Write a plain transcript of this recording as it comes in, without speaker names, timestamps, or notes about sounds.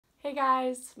Hey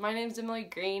guys, my name's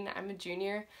Greene. I'm a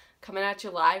junior coming at you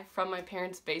live from my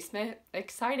parents' basement.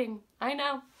 Exciting, I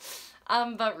know.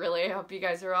 But really, I hope you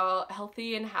guys are all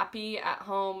healthy and happy at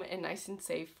home and nice and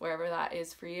safe wherever that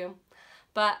is for you.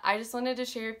 But I just wanted to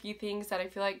share a few things that I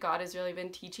feel like God has really been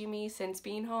teaching me since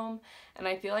being home, and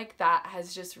I feel like that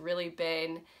has just really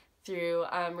been through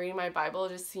reading my Bible,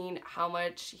 just seeing how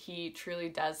much He truly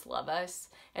does love us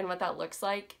and what that looks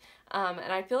like.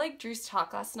 And I feel like Drew's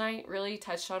talk last night really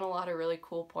touched on a lot of really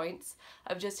cool points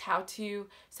of just how to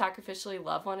sacrificially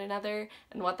love one another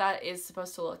and what that is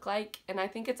supposed to look like. And I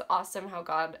think it's awesome how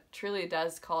God truly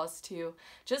does call us to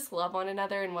just love one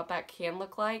another and what that can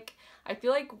look like. I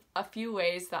feel like a few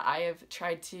ways that I have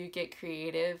tried to get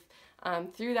creative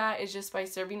through that is just by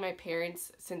serving my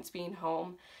parents since being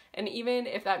home. And even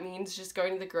if that means just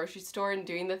going to the grocery store and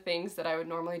doing the things that I would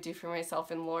normally do for myself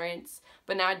in Lawrence,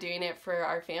 but now doing it for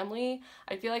our family,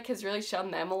 I feel like has really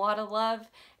shown them a lot of love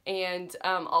and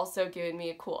also given me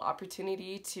a cool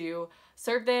opportunity to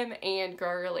serve them and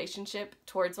grow a relationship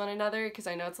towards one another, because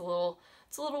I know it's a little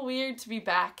weird to be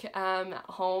back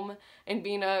home and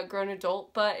being a grown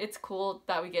adult, but it's cool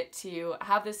that we get to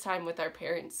have this time with our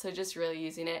parents, so just really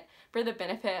using it for the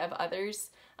benefit of others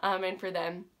and for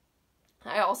them.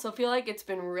 I also feel like it's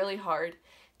been really hard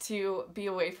to be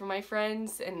away from my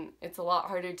friends, and it's a lot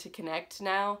harder to connect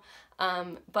now.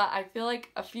 But I feel like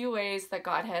a few ways that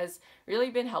God has really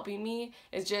been helping me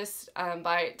is just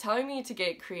by telling me to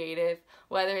get creative,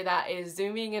 whether that is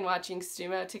Zooming and watching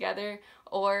Sumo together,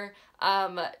 or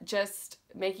just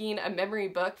making a memory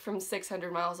book from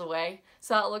 600 miles away.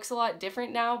 So that looks a lot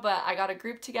different now, but I got a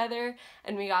group together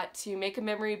and we got to make a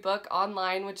memory book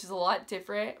online, which is a lot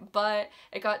different, but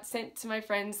it got sent to my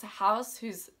friend's house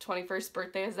whose 21st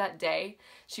birthday is that day.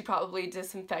 She probably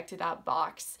disinfected that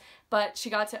box, but she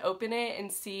got to open it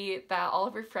and see that all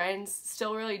of her friends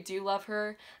still really do love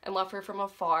her and love her from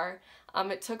afar.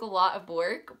 It took a lot of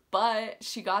work, but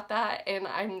she got that, and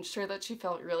I'm sure that she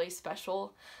felt really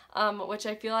special, which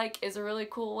I feel like is a really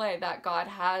cool way that God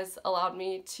has allowed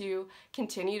me to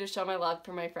continue to show my love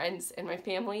for my friends and my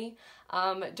family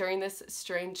during this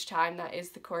strange time that is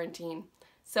the quarantine.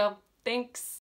 So, thanks.